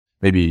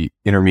maybe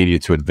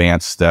intermediate to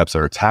advanced steps that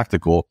are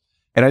tactical.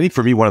 And I think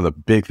for me, one of the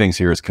big things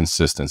here is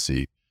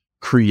consistency.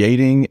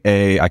 Creating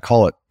I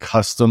call it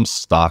custom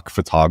stock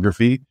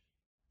photography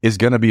is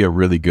going to be a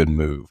really good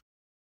move.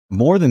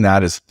 More than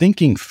that is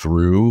thinking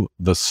through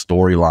the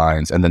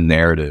storylines and the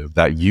narrative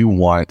that you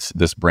want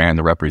this brand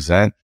to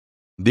represent.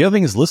 The other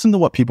thing is listen to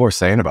what people are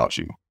saying about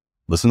you.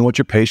 Listen to what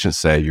your patients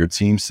say, your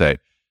team say.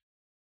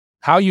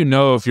 How you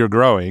know if you're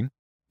growing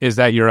is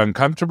that you're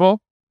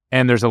uncomfortable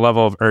and there's a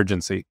level of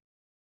urgency.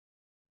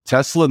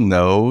 Tesla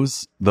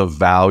knows the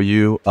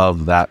value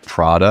of that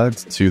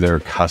product to their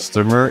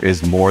customer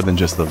is more than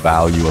just the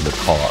value of the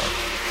car.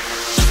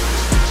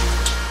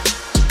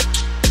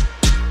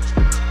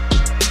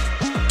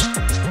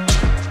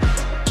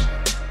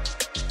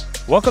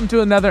 Welcome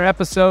to another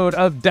episode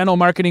of Dental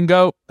Marketing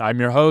Go. I'm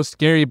your host,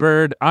 Gary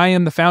Bird. I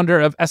am the founder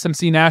of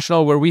SMC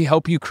National, where we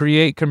help you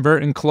create,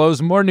 convert, and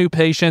close more new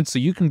patients so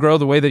you can grow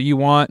the way that you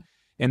want.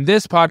 And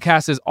this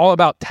podcast is all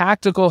about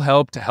tactical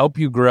help to help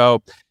you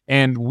grow.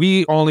 And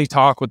we only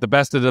talk with the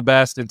best of the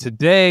best. And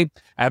today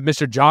I have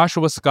Mr.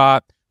 Joshua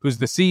Scott, who's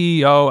the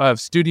CEO of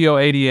Studio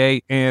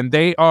 88. And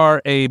they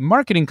are a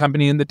marketing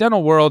company in the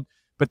dental world,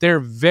 but they're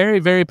very,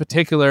 very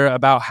particular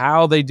about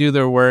how they do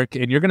their work.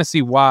 And you're going to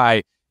see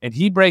why. And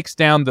he breaks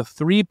down the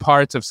three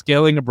parts of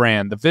scaling a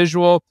brand: the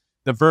visual,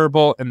 the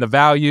verbal, and the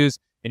values.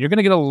 And you're going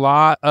to get a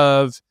lot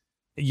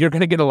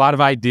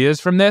of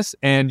ideas from this,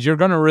 and you're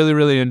going to really,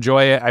 really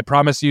enjoy it. I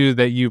promise you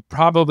that you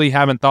probably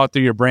haven't thought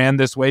through your brand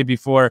this way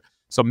before.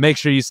 So make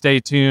sure you stay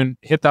tuned,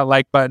 hit that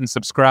like button,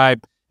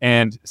 subscribe,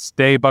 and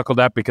stay buckled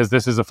up because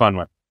this is a fun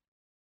one.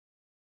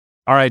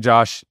 All right,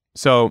 Josh.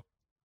 So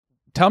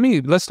tell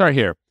me, let's start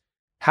here.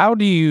 How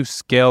do you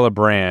scale a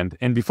brand?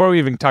 And before we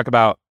even talk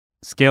about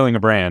scaling a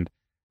brand,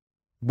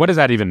 what does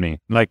that even mean?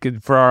 Like,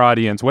 for our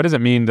audience, what does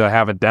it mean to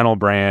have a dental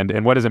brand,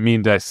 and what does it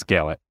mean to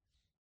scale it?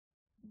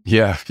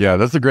 Yeah,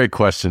 that's a great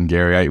question,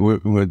 Gary.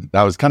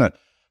 I was kind of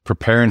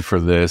preparing for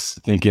this,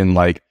 thinking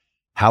like,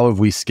 how have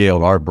we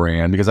scaled our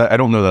brand? Because I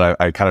don't know that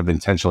I kind of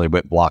intentionally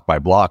went block by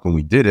block when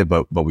we did it,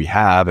 but we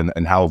have,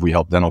 and how have we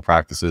helped dental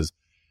practices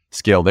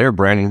scale their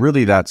brand? And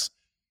really that's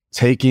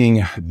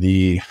taking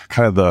the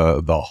kind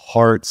of the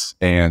hearts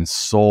and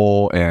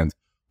soul and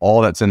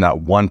all that's in that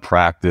one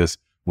practice.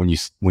 When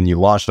you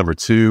launch number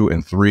 2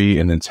 and 3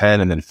 and then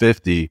 10 and then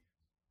 50,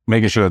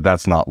 making sure that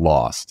that's not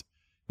lost.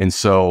 And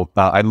so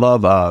I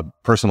love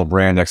personal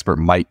brand expert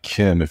Mike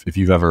Kim. If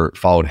you've ever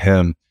followed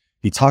him,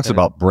 he talks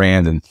about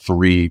brand in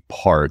 3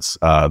 parts.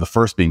 The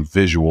first being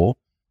visual,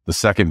 the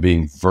second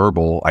being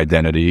verbal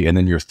identity, and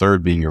then your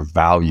third being your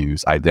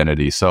values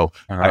identity. So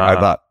I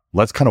thought,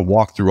 let's kind of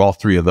walk through all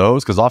 3 of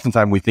those, because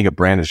oftentimes we think a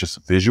brand is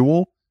just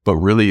visual, but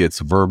really it's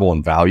verbal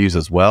and values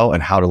as well,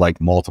 and how to like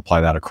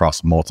multiply that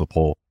across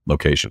multiple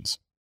locations.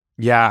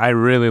 Yeah, I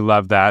really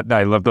love that.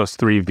 I love those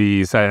 3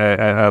 V's.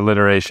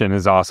 Alliteration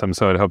is awesome.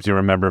 So it helps you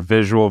remember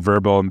visual,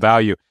 verbal, and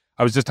value.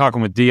 I was just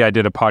talking with Dee. I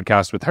did a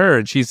podcast with her,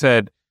 and she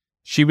said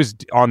she was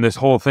on this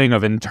whole thing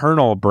of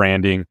internal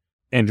branding.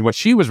 And what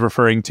she was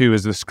referring to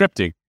is the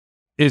scripting.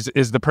 Is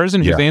the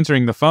person who's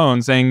answering the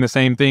phone saying the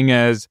same thing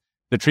as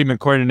the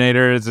treatment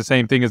coordinator, is the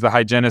same thing as the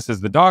hygienist,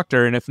 as the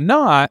doctor? And if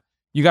not,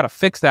 you got to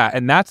fix that.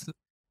 And that's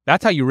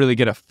how you really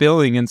get a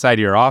feeling inside of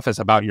your office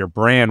about your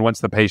brand once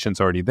the patient's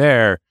already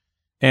there.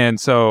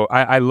 And so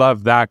I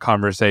love that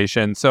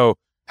conversation. So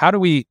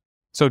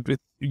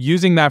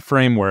using that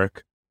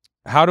framework,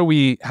 how do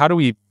we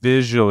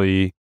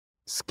visually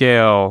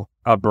scale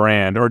a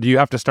brand? Or do you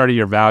have to start at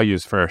your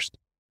values first?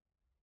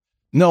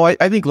 No, I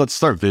think let's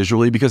start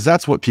visually, because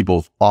that's what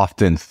people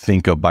often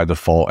think of by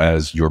default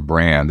as your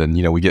brand. And,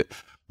 we get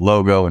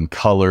logo and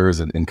colors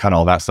and kind of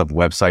all that stuff,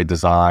 website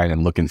design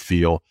and look and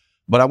feel.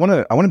 But I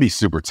want to be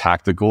super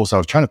tactical. So I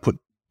was trying to put,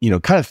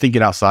 kind of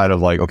thinking outside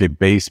of like, okay,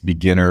 base,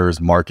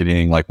 beginners,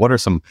 marketing, like what are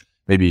some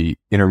maybe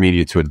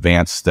intermediate to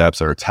advanced steps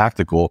that are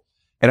tactical?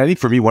 And I think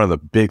for me, one of the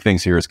big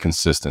things here is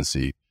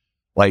consistency.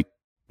 Like,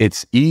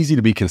 it's easy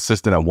to be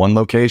consistent at one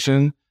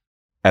location.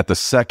 At the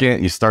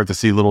second, you start to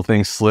see little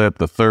things slip,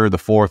 the third, the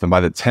fourth, and by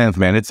the 10th,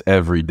 man, it's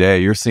every day.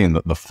 You're seeing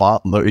the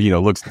font,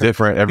 looks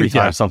different every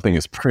time something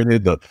is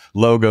printed, the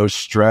logo's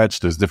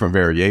stretched, there's different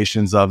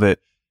variations of it.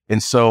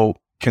 And so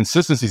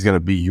consistency is going to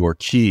be your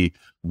key.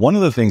 One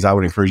of the things I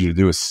would encourage you to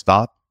do is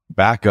stop,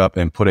 back up,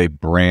 and put a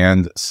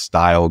brand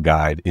style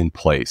guide in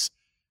place.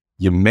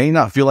 You may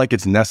not feel like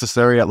it's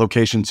necessary at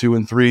location 2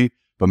 and 3,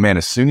 but man,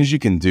 as soon as you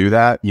can do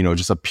that,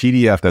 just a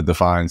PDF that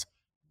defines,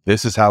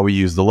 this is how we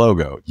use the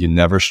logo. You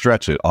never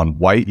stretch it. On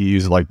white, you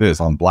use it like this.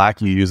 On black,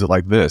 you use it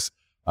like this.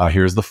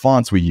 Here's the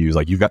fonts we use.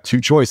 Like, you've got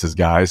 2 choices,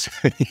 guys.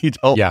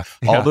 All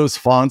those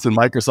fonts in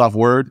Microsoft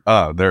Word,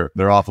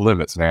 they're off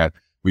limits, man.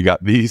 We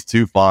got these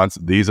 2 fonts.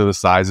 These are the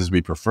sizes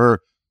we prefer.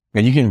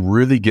 And you can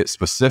really get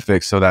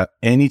specific so that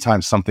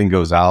anytime something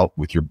goes out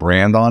with your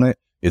brand on it,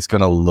 it's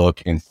going to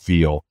look and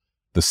feel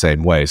the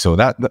same way. So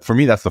that for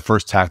me, that's the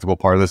first tactical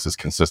part of this, is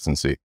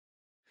consistency.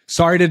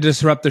 Sorry to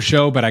disrupt the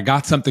show, but I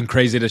got something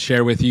crazy to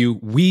share with you.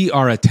 We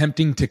are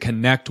attempting to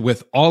connect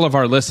with all of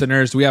our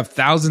listeners. We have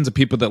thousands of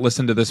people that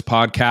listen to this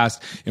podcast,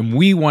 and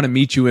we want to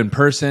meet you in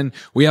person.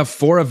 We have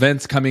 4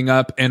 events coming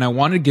up, and I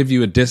want to give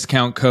you a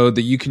discount code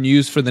that you can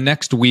use for the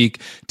next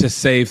week to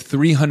save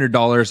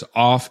 $300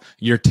 off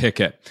your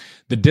ticket.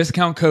 The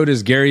discount code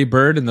is Gary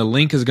Bird, and the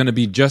link is going to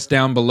be just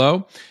down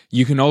below.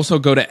 You can also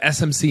go to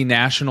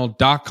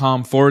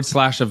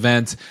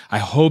smcnational.com/events. I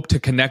hope to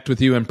connect with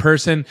you in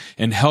person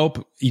and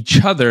help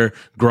each other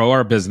grow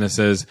our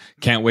businesses.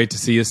 Can't wait to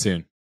see you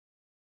soon.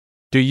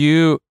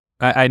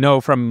 I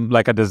know from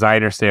like a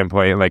designer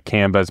standpoint, like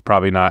Canva is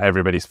probably not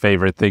everybody's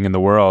favorite thing in the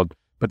world,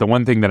 but the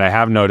one thing that I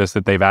have noticed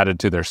that they've added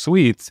to their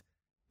suites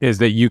is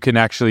that you can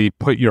actually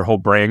put your whole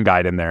brand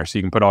guide in there. So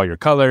you can put all your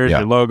colors,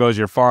 your logos,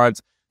 your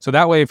fonts. So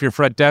that way, if your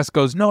front desk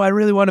goes, no, I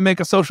really want to make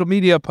a social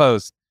media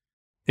post,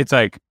 it's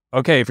like,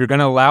 okay, if you're going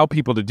to allow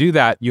people to do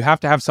that, you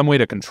have to have some way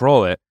to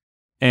control it.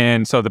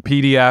 And so the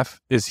PDF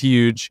is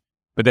huge,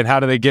 but then how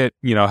do they get,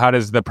 how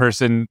does the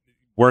person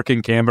work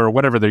in Canva or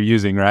whatever they're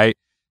using, right?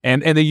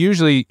 And they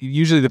usually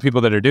the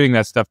people that are doing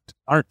that stuff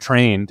aren't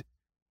trained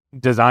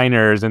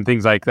designers and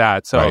things like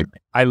that. So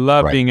I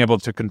love being able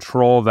to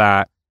control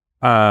that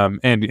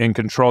and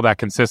control that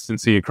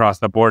consistency across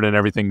the board and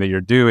everything that you're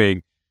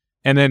doing.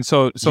 And then,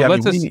 go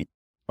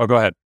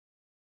ahead.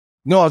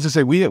 No, I was just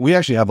say we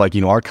actually have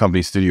our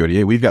company Studio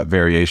 88. We've got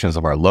variations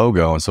of our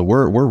logo, and so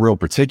we're real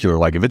particular.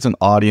 Like if it's an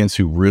audience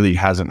who really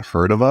hasn't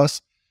heard of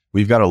us,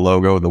 we've got a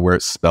logo where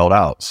it's spelled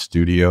out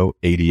Studio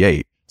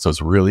 88. So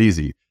it's real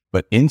easy.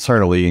 But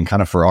internally and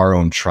kind of for our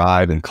own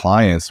tribe and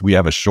clients, we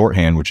have a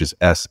shorthand which is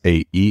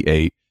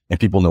SAE8, and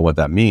people know what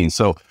that means.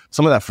 So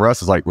some of that for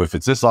us is like, if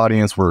it's this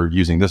audience, we're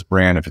using this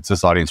brand. If it's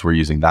this audience, we're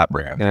using that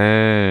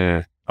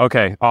brand.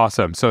 Okay,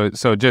 awesome. So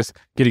just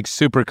getting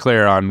super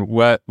clear on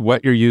what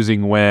you're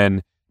using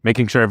when,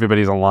 making sure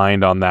everybody's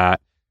aligned on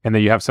that, and that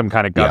you have some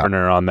kind of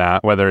governor on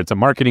that, whether it's a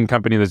marketing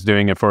company that's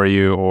doing it for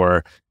you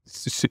or,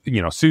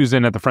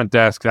 Susan at the front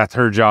desk, that's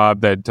her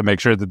job to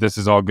make sure that this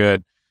is all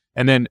good.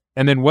 And then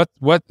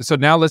so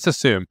now let's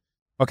assume,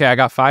 okay, I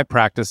got 5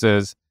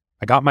 practices.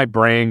 I got my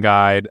brand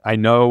guide. I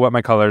know what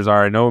my colors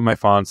are. I know what my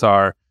fonts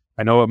are.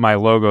 I know what my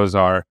logos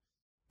are.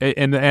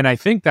 And I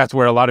think that's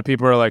where a lot of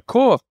people are like,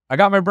 cool, I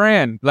got my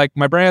brand. Like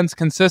my brand's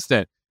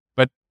consistent,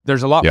 but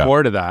there's a lot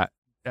more to that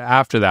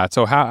after that.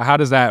 So how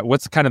does that,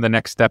 what's kind of the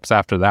next steps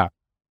after that?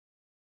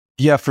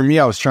 Yeah, for me,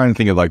 I was trying to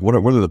think of like, what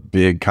are the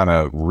big kind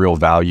of real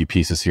value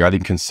pieces here? I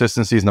think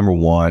consistency is number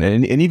one.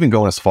 And even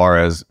going as far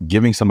as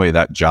giving somebody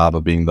that job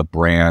of being the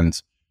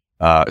brand,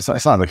 it's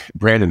not like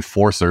brand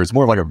enforcer. It's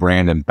more like a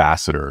brand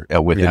ambassador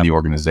within the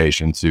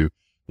organization to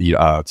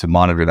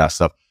monitor that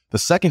stuff. The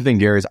second thing,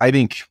 Gary, is I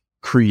think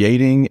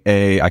creating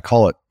I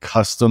call it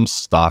custom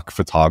stock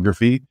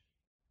photography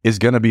is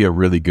going to be a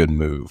really good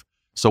move.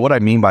 So what I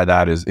mean by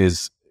that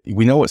is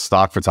we know what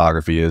stock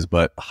photography is,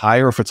 but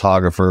hire a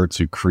photographer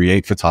to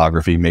create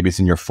photography. Maybe it's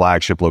in your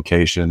flagship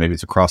location. Maybe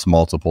it's across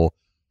multiple.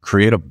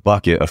 Create a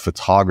bucket of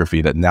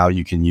photography that now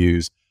you can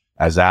use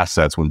as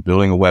assets when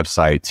building a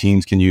website,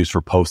 teams can use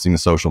for posting to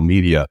social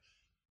media.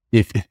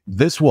 If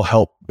this will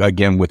help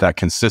again with that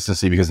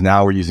consistency, because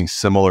now we're using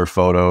similar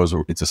photos,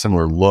 or it's a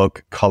similar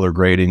look, color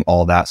grading,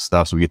 all that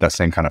stuff. So we get that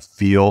same kind of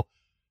feel.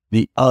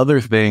 The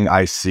other thing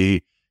I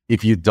see,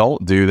 if you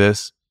don't do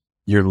this,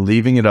 you're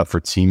leaving it up for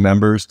team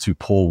members to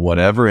pull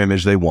whatever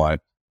image they want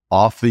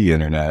off the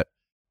internet.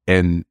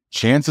 And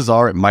chances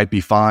are it might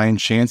be fine.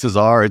 Chances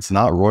are it's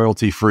not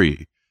royalty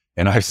free.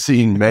 And I've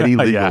seen many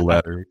legal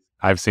letters.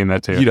 I've seen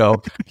that too.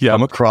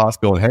 Come across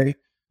going, hey,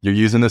 you're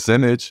using this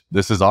image.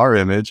 This is our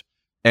image.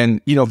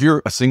 And, if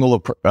you're a single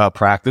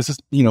practice, it's,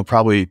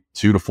 probably $2,000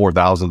 to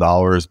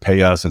 $4,000,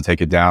 pay us and take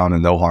it down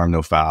and no harm,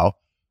 no foul.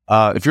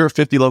 If you're a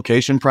 50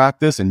 location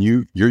practice and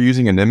you're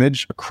using an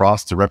image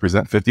across to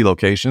represent 50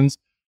 locations,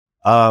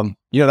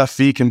 that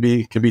fee can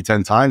be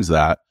 10 times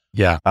that.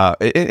 Yeah.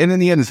 And in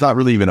the end, it's not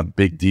really even a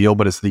big deal,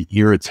 but it's the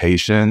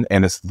irritation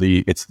and it's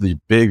the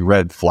big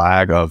red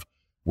flag of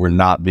we're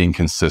not being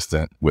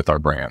consistent with our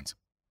brand.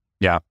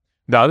 Yeah.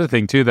 The other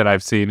thing too that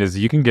I've seen is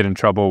you can get in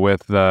trouble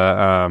with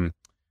the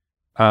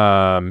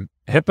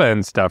HIPAA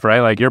and stuff,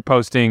 right? Like your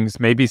postings,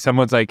 maybe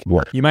someone's like,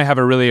 you might have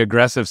a really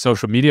aggressive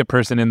social media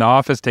person in the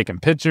office taking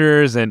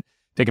pictures of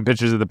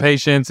the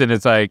patients. And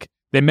it's like,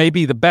 they may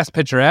be the best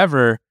picture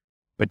ever,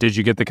 but did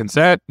you get the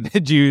consent?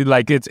 Did you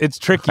it's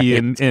tricky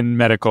in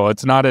medical.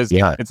 It's not as,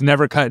 it's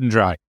never cut and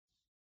dry.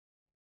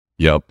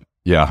 Yep.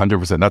 Yeah.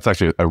 100%. That's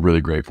actually a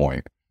really great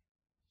point.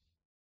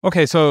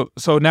 Okay. So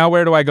now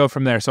where do I go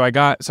from there? So I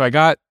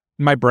got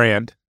my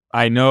brand.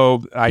 I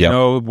know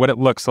what it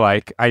looks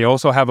like. I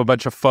also have a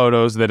bunch of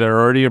photos that are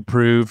already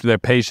approved. The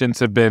patients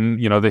have been,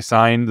 they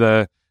signed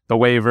the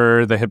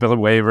waiver, the HIPAA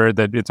waiver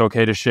that it's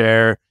okay to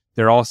share.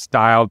 They're all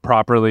styled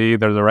properly.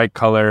 They're the right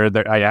color.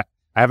 I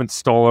haven't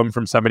stolen them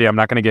from somebody. I'm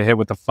not going to get hit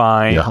with a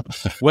fine. Yeah.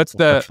 What's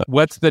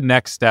the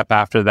next step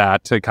after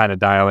that to kind of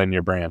dial in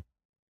your brand?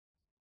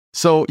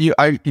 So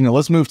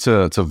let's move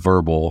to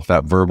verbal,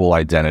 that verbal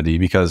identity,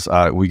 because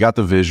we got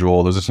the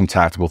visual. Those are some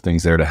tactical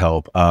things there to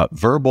help.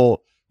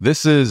 Verbal,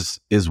 this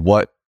is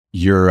what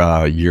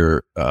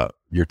your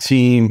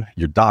team,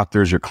 your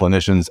doctors, your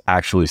clinicians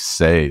actually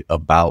say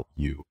about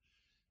you.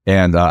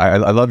 And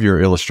I love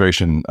your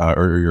illustration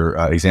or your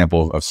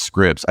example of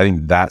scripts. I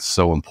think that's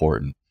so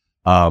important.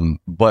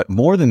 But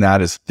more than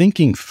that is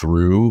thinking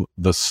through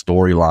the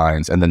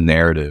storylines and the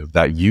narrative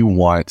that you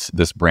want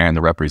this brand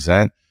to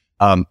represent.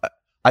 The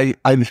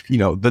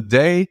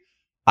day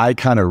I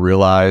kind of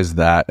realized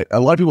that a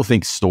lot of people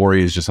think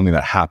story is just something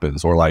that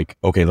happens, or like,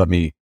 okay,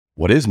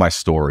 what is my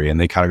story? And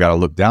they kind of got to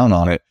look down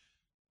on it.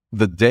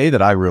 The day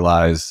that I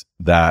realized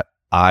that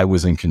I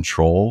was in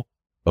control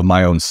of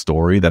my own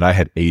story, that I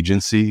had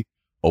agency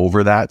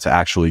over that to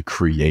actually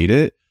create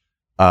it,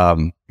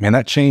 man,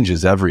 that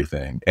changes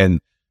everything. And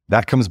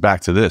that comes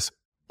back to this.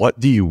 What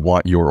do you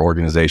want your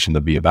organization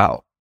to be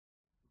about?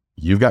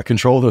 You've got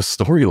control of those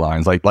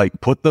storylines.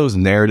 Like put those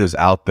narratives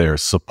out there,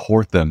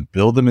 support them,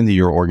 build them into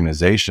your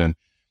organization,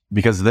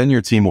 because then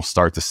your team will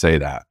start to say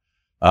that.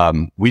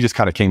 We just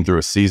kind of came through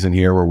a season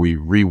here where we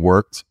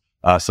reworked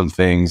some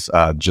things,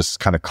 just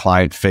kind of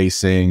client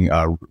facing,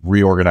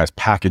 reorganized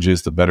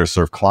packages to better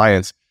serve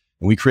clients.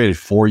 And we created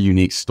 4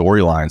 unique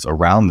storylines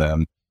around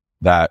them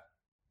that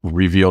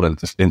revealed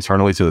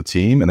internally to the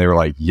team. And they were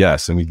like,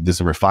 yes. And we did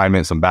some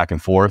refinement, some back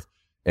and forth,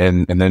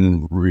 and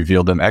then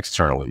revealed them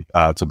externally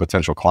to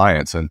potential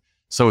clients. And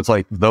so it's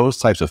like those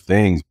types of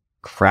things,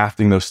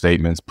 crafting those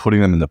statements,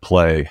 putting them into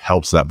play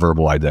helps that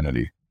verbal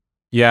identity.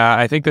 Yeah,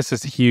 I think this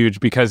is huge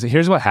because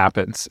here's what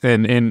happens,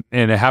 and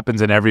it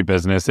happens in every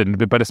business,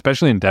 but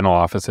especially in dental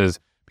offices,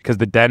 because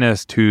the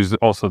dentist, who's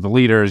also the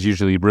leader, is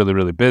usually really,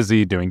 really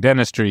busy doing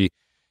dentistry.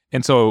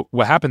 And so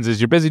what happens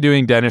is you're busy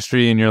doing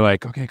dentistry and you're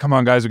like, okay, come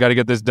on, guys, we got to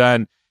get this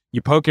done.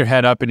 You poke your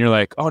head up and you're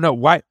like, oh no,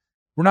 why?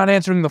 We're not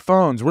answering the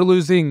phones. We're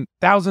losing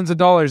thousands of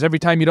dollars every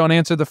time you don't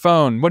answer the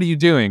phone. What are you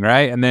doing,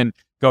 right? And then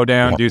go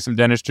down, do some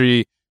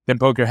dentistry, then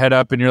poke your head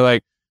up and you're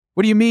like,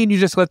 what do you mean you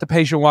just let the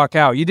patient walk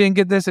out? You didn't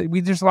get this. We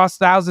just lost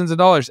thousands of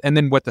dollars. And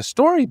then what the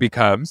story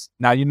becomes,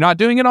 now you're not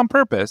doing it on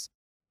purpose,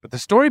 but the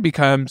story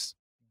becomes,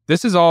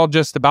 this is all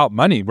just about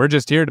money. We're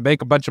just here to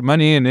make a bunch of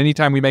money. And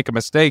anytime we make a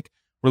mistake,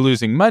 we're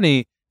losing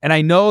money. And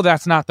I know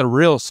that's not the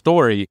real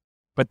story,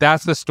 but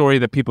that's the story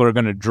that people are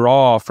going to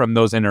draw from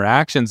those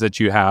interactions that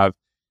you have.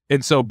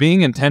 And so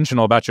being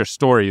intentional about your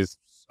story is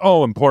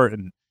so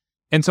important.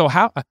 And so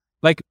how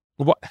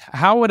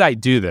would I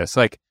do this?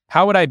 Like,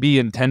 how would I be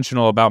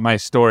intentional about my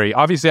story?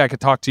 Obviously, I could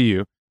talk to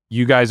you.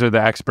 You guys are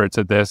the experts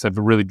at this, of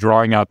really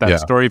drawing out that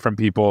story from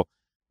people.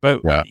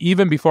 But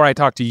even before I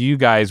talk to you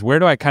guys, where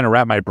do I kind of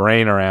wrap my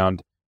brain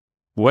around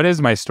what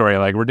is my story?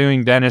 Like, we're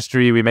doing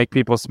dentistry. We make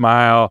people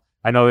smile.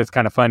 I know it's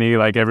kind of funny.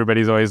 Like,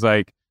 everybody's always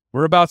like,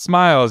 we're about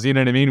smiles. You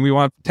know what I mean? We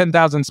want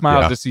 10,000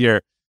 smiles this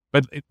year.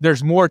 But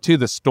there's more to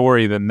the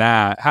story than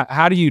that.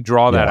 How do you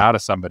draw that out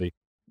of somebody?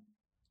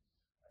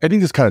 I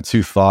think there's kind of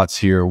 2 thoughts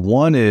here.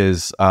 One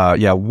is,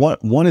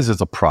 one is it's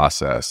a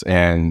process,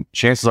 and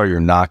chances are you're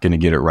not going to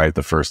get it right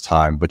the first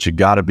time, but you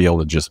got to be able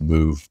to just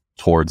move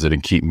towards it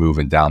and keep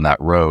moving down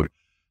that road.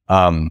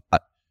 So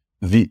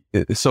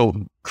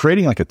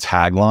creating like a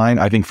tagline,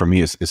 I think for me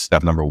is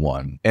step number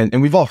 1.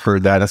 And we've all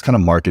heard that. That's kind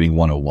of marketing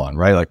 101,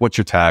 right? Like, what's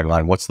your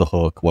tagline? What's the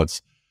hook?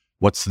 What's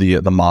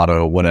the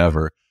motto,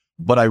 whatever.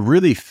 But I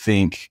really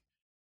think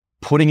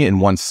putting it in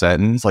one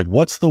sentence, like,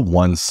 what's the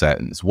one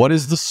sentence? What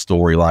is the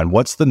storyline?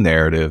 What's the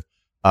narrative?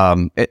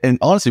 And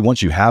honestly,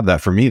 once you have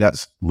that, for me,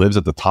 that lives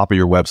at the top of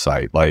your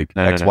website, like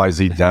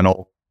XYZ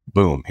Dental,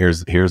 boom,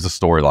 here's the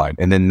storyline.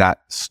 And then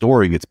that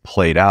story gets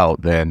played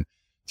out then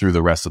through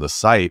the rest of the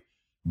site.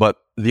 But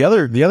the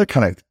other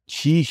kind of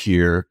key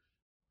here,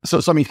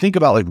 so I mean, think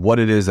about like what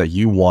it is that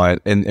you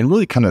want and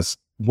really kind of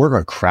work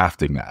on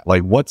crafting that.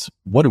 Like, what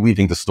do we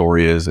think the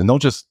story is? And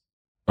don't just,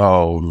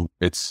 oh,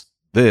 it's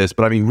this,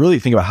 but I mean, really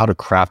think about how to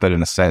craft that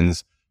in a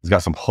sentence. It's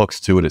got some hooks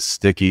to it. It's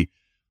sticky.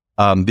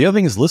 The other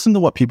thing is listen to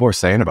what people are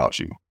saying about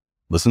you.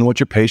 Listen to what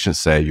your patients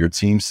say, your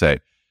team say.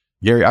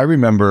 Gary, I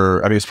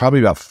remember, it's probably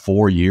about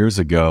 4 years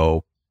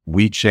ago,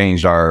 we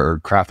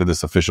crafted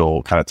this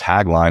official kind of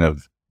tagline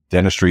of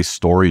dentistry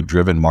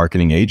story-driven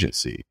marketing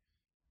agency.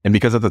 And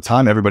because at the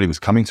time, everybody was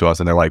coming to us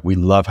and they're like, we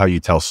love how you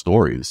tell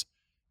stories.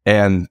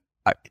 And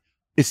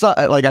it's not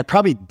like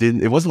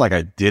it wasn't like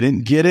I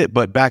didn't get it,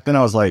 but back then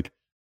I was like,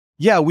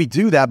 yeah, we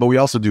do that, but we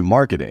also do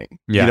marketing,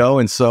 you know?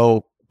 And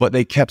so, but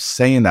they kept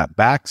saying that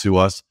back to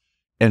us.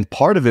 And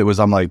part of it was,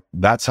 I'm like,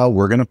 that's how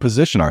we're going to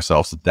position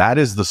ourselves. That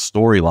is the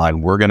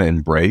storyline we're going to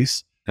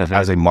embrace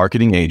as a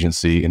marketing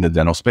agency in the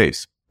dental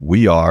space.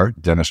 We are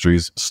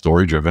dentistry's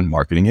story-driven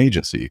marketing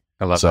agency.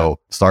 I love that.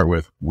 Start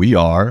with, we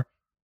are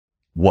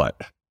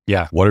what?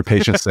 Yeah. What are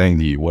patients saying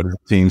to you? What do the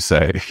teams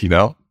say, you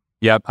know?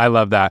 Yep. I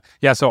love that.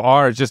 Yeah. So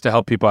ours, just to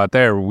help people out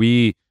there,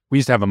 we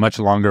used to have a much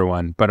longer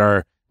one,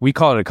 but we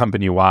call it a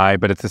company Y,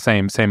 but it's the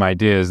same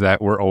idea, is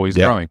that we're always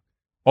growing.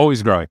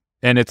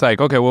 And it's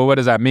like, okay, well, what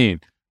does that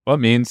mean? Well, it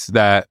means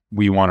that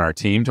we want our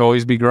team to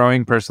always be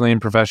growing personally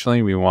and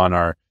professionally. We want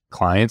our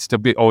clients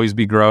to always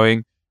be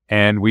growing.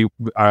 And we,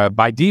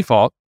 by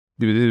default,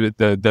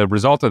 the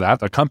result of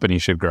that, the company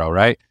should grow,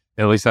 right?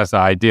 At least that's the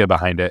idea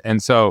behind it.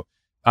 And so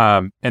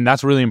And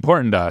that's really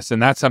important to us.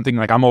 And that's something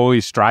like I'm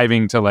always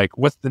striving to like,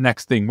 what's the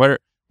next thing? Where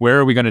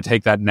are we going to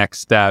take that next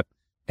step?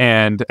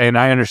 And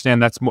I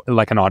understand that's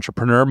like an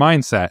entrepreneur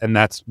mindset, and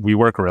we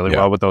work really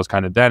well with those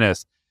kind of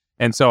dentists.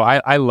 And so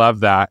I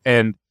love that.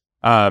 And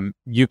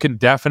you can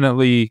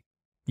definitely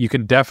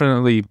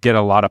get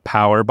a lot of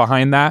power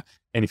behind that.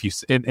 And if you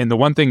and the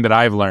one thing that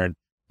I've learned,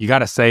 you got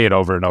to say it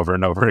over and over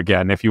and over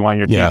again if you want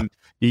your team.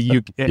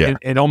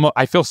 It almost,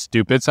 I feel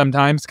stupid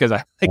sometimes because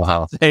I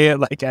say it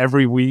like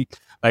every week.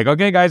 Like,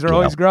 okay, guys, we're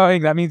always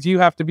growing. That means you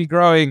have to be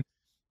growing.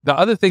 The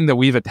other thing that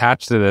we've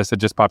attached to this that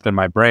just popped in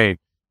my brain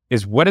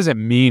is, what does it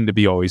mean to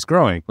be always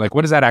growing? Like,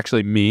 what does that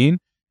actually mean?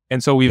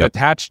 And so we've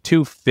attached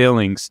 2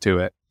 feelings to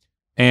it.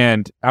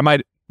 And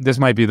this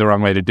might be the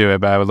wrong way to do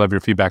it, but I would love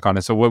your feedback on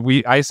it. So what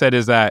I said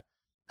is that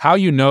how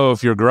you know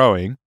if you're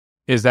growing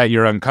is that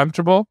you're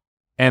uncomfortable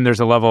and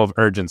there's a level of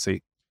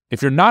urgency.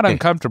 If you're not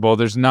uncomfortable,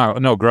 there's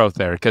no growth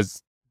there,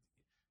 because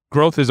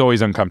growth is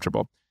always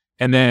uncomfortable.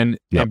 And then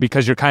and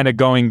because you're kind of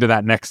going to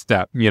that next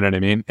step, you know what I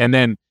mean? And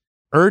then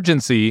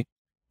urgency,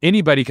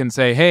 anybody can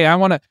say, hey, I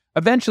want to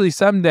eventually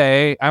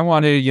someday, I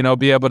want to,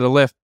 be able to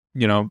lift,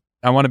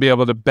 I want to be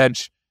able to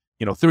bench,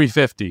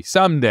 350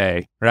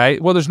 someday,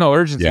 right? Well, there's no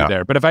urgency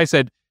there. But if I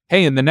said,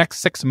 hey, in the next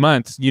 6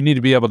 months, you need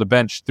to be able to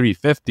bench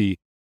 350,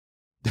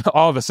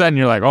 all of a sudden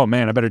you're like, oh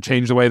man, I better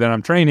change the way that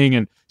I'm training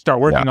and start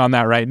working on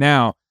that right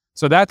now.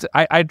 So that's,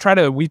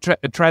 we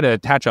try to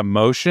attach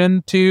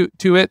emotion to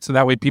it, so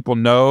that way people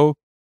know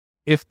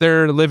if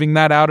they're living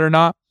that out or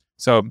not.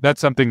 So that's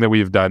something that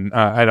we've done.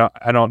 I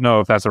don't know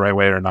if that's the right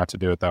way or not to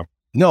do it though.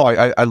 No,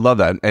 I love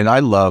that. And I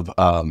love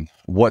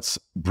what's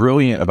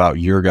brilliant about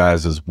your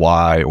guys'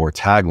 why or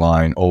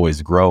tagline,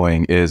 always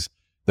growing, is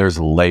there's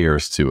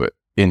layers to it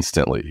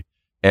instantly.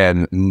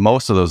 And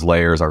most of those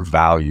layers are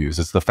values.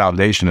 It's the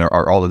foundation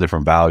are all the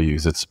different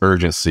values. It's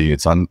urgency,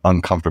 it's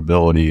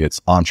uncomfortability, it's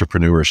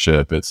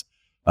entrepreneurship, it's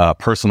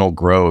personal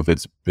growth,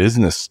 it's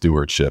business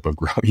stewardship of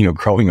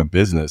growing a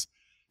business.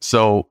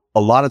 So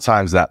a lot of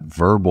times that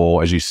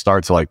verbal, as you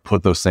start to like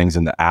put those things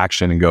into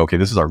action and go, okay,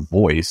 this is our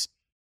voice,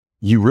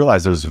 you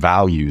realize there's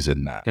values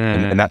in that.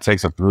 And that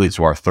takes us really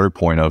to our third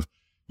point of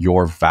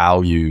your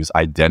values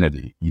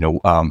identity,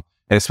 and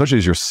especially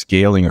as you're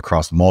scaling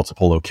across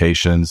multiple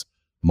locations,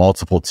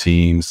 multiple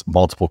teams,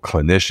 multiple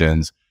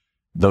clinicians,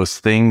 those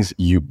things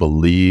you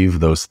believe,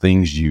 those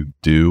things you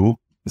do,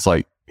 it's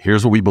like,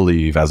 here's what we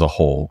believe as a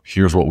whole,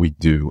 here's what we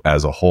do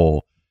as a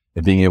whole,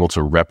 and being able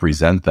to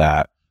represent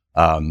that.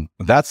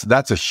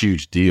 That's a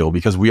huge deal,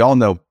 because we all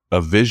know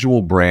a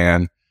visual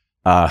brand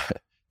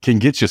can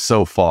get you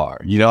so far.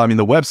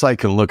 The website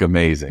can look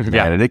amazing,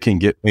 man, and it can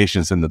get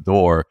patients in the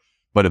door.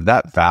 But if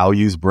that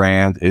values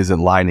brand isn't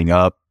lining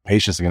up,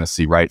 patients are going to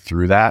see right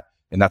through that.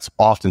 And that's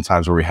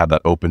oftentimes where we have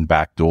that open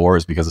back door,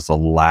 is because it's a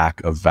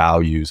lack of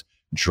values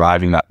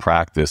driving that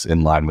practice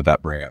in line with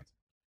that brand.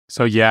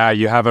 So you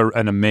have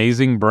an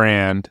amazing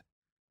brand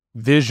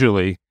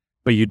visually,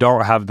 but you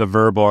don't have the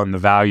verbal and the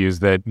values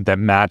that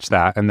match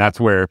that. And that's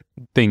where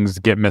things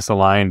get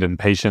misaligned, and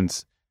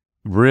patients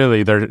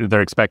really,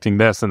 they're expecting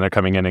this and they're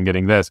coming in and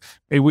getting this.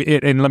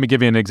 And let me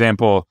give you an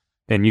example,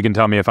 and you can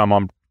tell me if I'm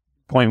on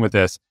point with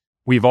this.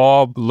 We've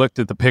all looked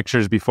at the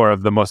pictures before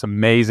of the most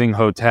amazing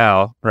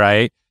hotel,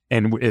 right?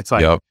 And it's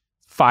like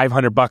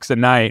 $500 a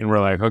night. And we're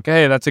like,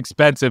 okay, that's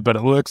expensive, but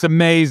it looks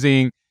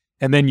amazing.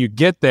 And then you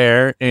get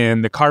there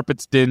and the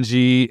carpet's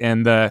dingy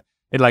and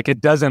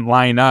it doesn't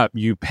line up.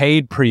 You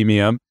paid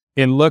premium,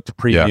 it looked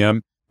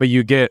premium, but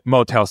you get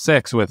Motel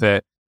 6 with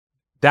it.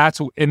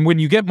 And when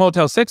you get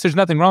Motel 6, there's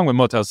nothing wrong with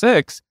Motel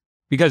 6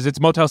 because it's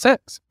Motel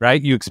 6, right?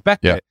 You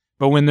expect it.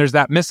 But when there's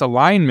that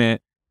misalignment,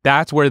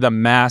 that's where the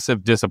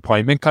massive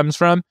disappointment comes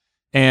from.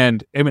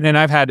 And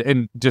I've had,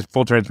 and just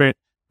full transparent,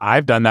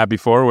 I've done that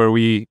before, where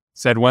we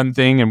said one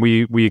thing and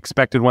we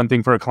expected one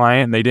thing for a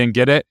client and they didn't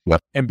get it.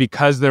 Yep. And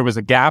because there was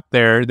a gap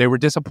there, they were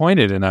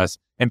disappointed in us.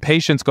 And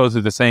patients go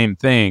through the same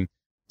thing.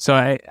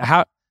 So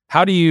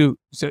how do you,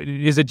 so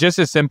is it just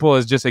as simple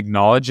as just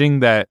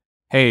acknowledging that,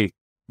 hey,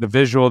 the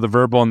visual, the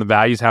verbal, and the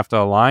values have to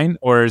align?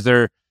 Or is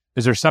there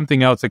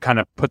something else that kind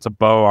of puts a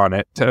bow on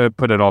it to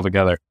put it all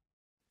together?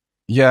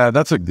 Yeah,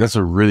 that's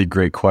a really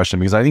great question,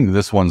 because I think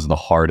this one's the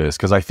hardest,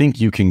 because I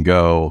think you can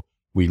go,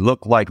 we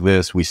look like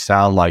this, we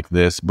sound like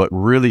this, but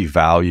really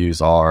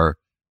values are,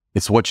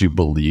 it's what you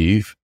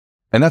believe.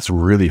 And that's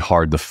really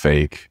hard to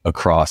fake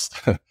across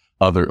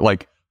other,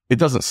 like, it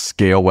doesn't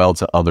scale well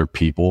to other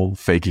people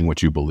faking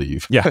what you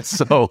believe. Yeah.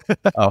 So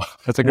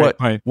that's a great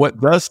point. What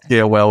does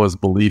scale well is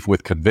belief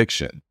with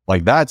conviction.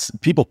 Like, that's,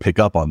 people pick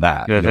up on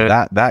that.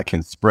 Mm-hmm. That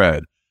can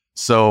spread.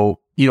 So,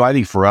 I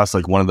think for us,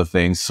 like, one of the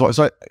things, so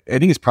I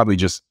think it's probably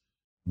just,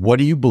 what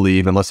do you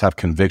believe? And let's have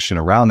conviction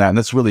around that. And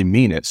let's really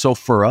mean it. So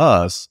for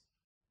us,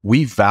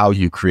 we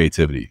value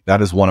creativity. That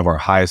is one of our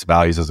highest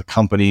values as a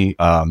company.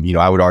 I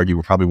would argue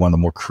we're probably one of the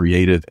more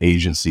creative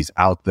agencies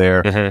out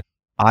there. Mm-hmm.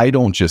 I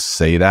don't just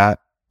say that.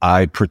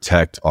 I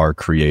protect our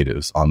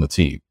creatives on the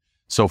team.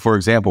 So for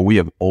example, we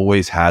have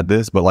always had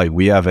this, but like,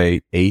 we have a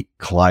 8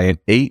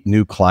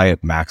 new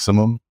client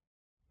maximum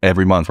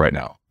every month right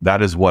now.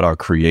 That is what our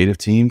creative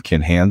team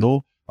can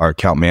handle, our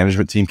account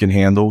management team can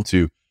handle,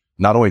 to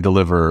not only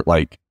deliver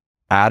like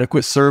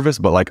adequate service,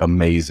 but like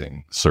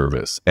amazing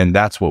service. And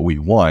that's what we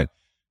want.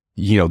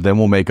 Then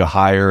we'll make a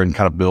hire and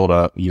kind of build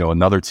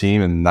another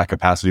team, and that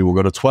capacity will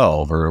go to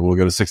 12 or we'll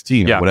go to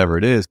 16 or whatever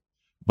it is.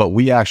 But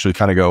we actually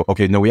kind of go,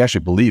 okay, no, we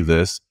actually believe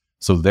this.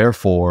 So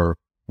therefore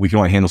we can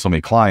only handle so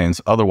many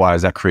clients.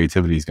 Otherwise that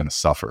creativity is going to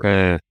suffer.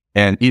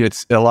 And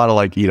it's a lot of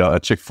like, a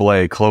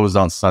Chick-fil-A closed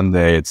on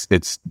Sunday.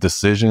 It's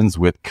decisions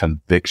with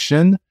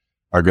conviction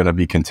are going to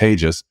be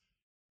contagious.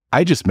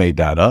 I just made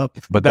that up,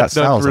 but that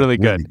sounds really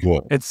good.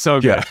 It's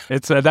so good.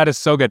 Yeah. That is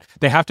so good.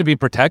 They have to be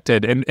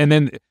protected, and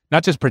then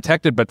not just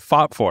protected, but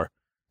fought for.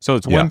 So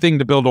it's one thing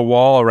to build a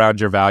wall around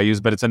your values,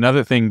 but it's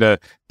another thing to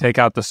take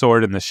out the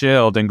sword and the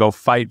shield and go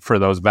fight for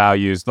those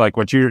values. Like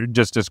what you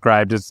just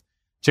described is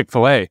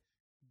Chick-fil-A.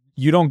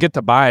 You don't get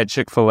to buy a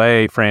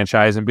Chick-fil-A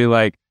franchise and be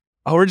like,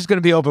 oh, we're just going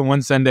to be open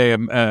one Sunday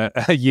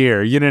a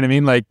year. You know what I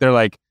mean? Like they're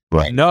like,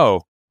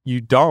 no, you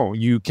don't.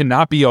 You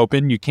cannot be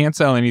open. You can't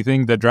sell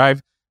anything. The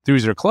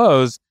drive-throughs are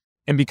closed.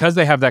 And because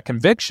they have that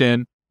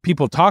conviction,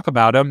 people talk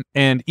about them.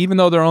 And even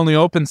though they're only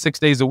open 6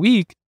 days a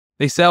week,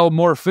 they sell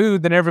more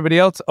food than everybody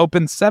else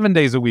open 7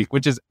 days a week,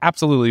 which is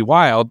absolutely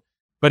wild.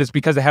 But it's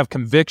because they have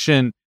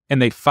conviction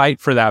and they fight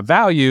for that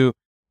value.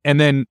 And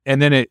then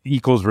it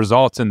equals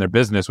results in their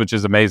business, which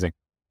is amazing.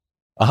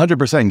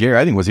 100%, Gary.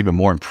 I think what's even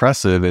more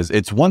impressive is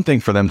it's one thing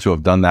for them to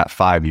have done that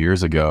 5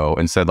 years ago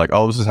and said like,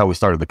 oh, this is how we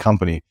started the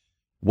company.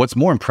 What's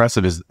more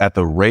impressive is at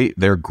the rate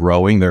they're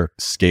growing, they're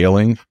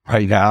scaling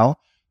right now.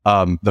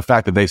 The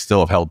fact that they still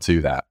have held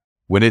to that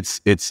when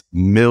it's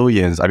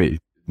millions,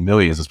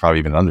 millions is probably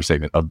even an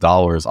understatement, of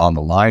dollars on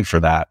the line for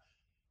that.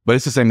 But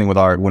it's the same thing with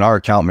when our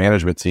account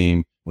management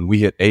team, when we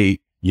hit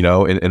 8,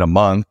 in a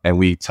month, and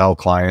we tell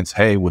clients,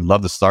 hey, would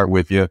love to start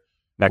with you.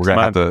 Next we're going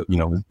month. to have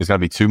to, it's going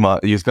to be 2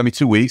 months. It's going to be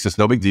 2 weeks. It's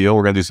no big deal.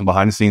 We're going to do some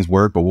behind the scenes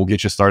work, but we'll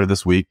get you started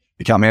this week.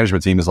 The account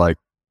management team is like,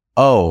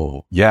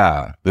 oh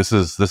yeah, this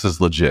is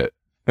legit.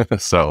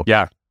 So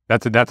yeah,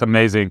 that's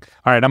amazing.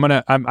 All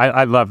right.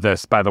 I love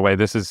this, by the way.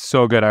 This is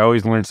so good. I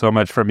always learn so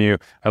much from you.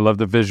 I love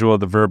the visual,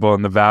 the verbal,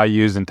 and the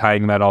values, and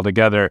tying that all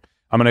together.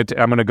 I'm going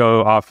to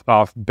go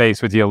off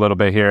base with you a little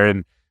bit here.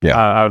 And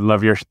I would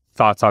love your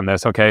thoughts on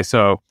this. Okay.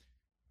 So,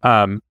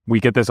 we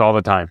get this all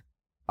the time.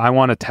 I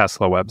want a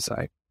Tesla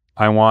website.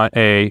 I want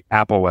a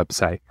Apple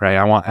website, right?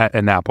 I want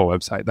an Apple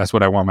website. That's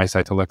what I want my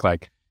site to look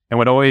like. And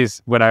what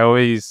I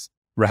always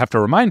have to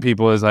remind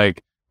people is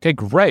like, okay,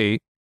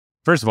 great.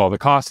 First of all, the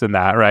cost in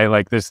that, right?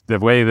 Like the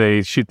way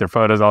they shoot their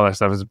photos, all that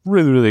stuff is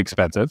really, really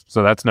expensive.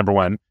 So that's number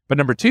one. But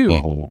number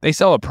two, they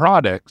sell a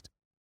product,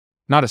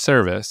 not a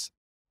service.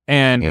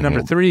 And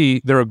number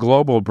three, they're a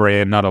global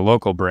brand, not a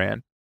local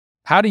brand.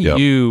 How do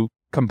you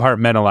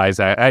compartmentalize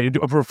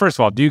that? First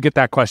of all, do you get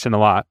that question a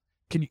lot?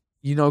 Can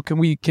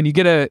you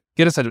get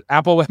us an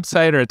Apple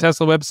website or a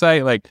Tesla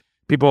website? Like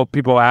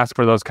people ask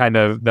for those kind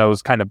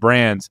of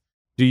brands.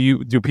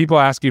 Do people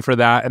ask you for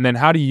that? And then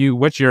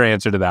what's your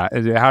answer to that?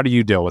 How do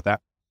you deal with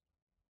that?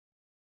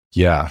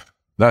 Yeah,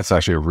 that's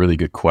actually a really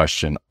good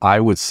question.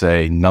 I would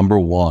say number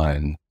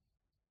one,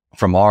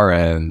 from our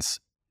ends,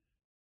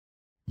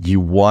 you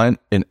want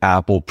an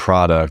Apple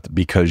product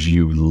because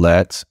you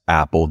let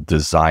Apple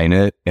design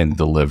it and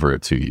deliver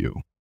it to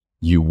you.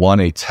 You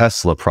want a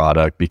Tesla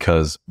product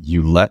because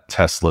you let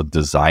Tesla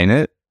design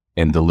it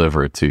and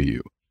deliver it to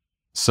you.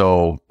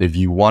 So if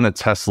you want a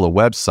Tesla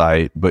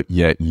website, but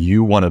yet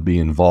you want to be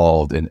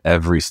involved in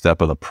every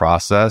step of the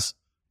process,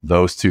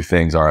 those two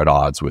things are at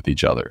odds with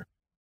each other.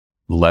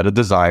 Let a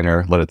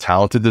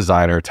talented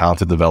designer,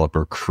 talented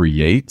developer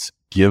create,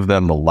 give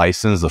them the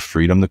license, the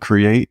freedom to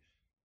create,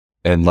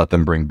 and let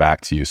them bring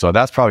back to you. So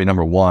that's probably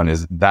number one,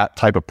 is that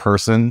type of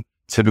person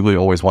typically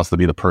always wants to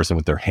be the person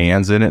with their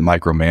hands in it,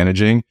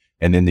 micromanaging.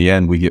 And in the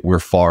end, we're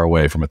far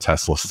away from a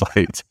Tesla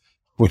site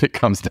when it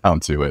comes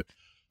down to it.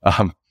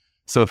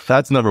 So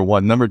that's number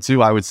one. Number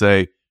two, I would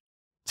say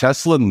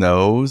Tesla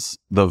knows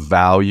the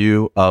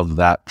value of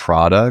that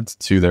product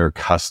to their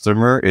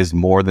customer is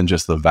more than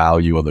just the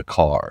value of the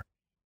car.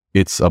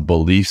 It's a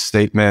belief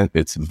statement,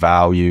 it's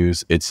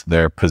values, it's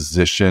their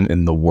position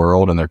in the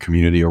world and their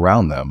community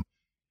around them.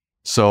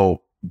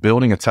 So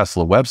building a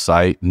Tesla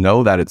website,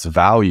 know that its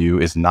value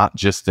is not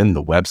just in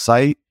the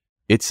website,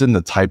 it's in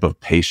the type of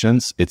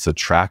patients it's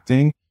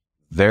attracting,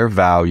 their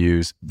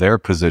values, their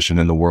position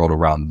in the world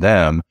around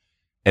them.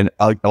 And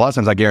a lot of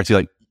times I guarantee,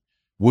 like,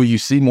 will you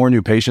see more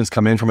new patients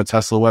come in from a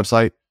Tesla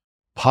website?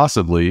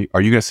 Possibly.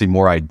 Are you going to see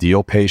more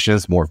ideal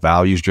patients, more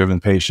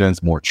values-driven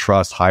patients, more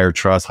trust, higher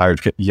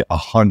yeah,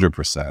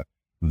 100%.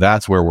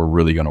 That's where we're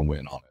really going to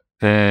win on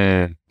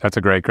it. That's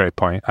a great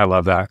point. I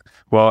love that.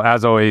 Well,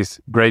 as always,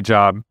 great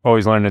job.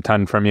 Always learned a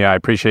ton from you. I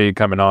appreciate you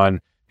coming on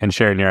and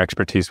sharing your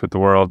expertise with the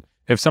world.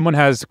 If someone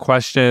has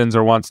questions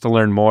or wants to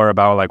learn more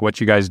about like what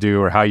you guys do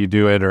or how you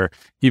do it, or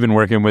even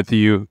working with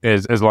you,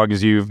 as long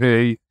as you've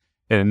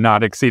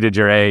not exceeded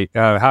your A,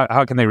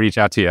 how can they reach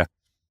out to you?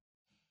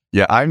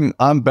 Yeah,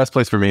 I'm best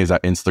place for me is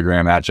at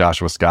Instagram at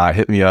Joshua Scott.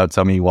 Hit me up,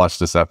 tell me you watched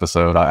this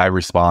episode. I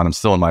respond. I'm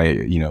still in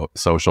my,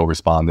 social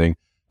responding.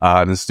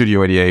 And then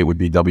Studio 88 would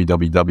be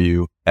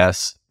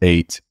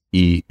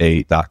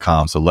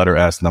www.s8e8.com. So letter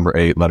S, number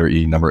 8, letter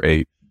E, number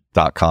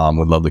 8.com.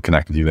 Would love to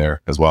connect with you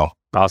there as well.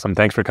 Awesome.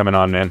 Thanks for coming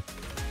on, man.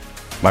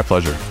 My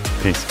pleasure.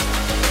 Peace.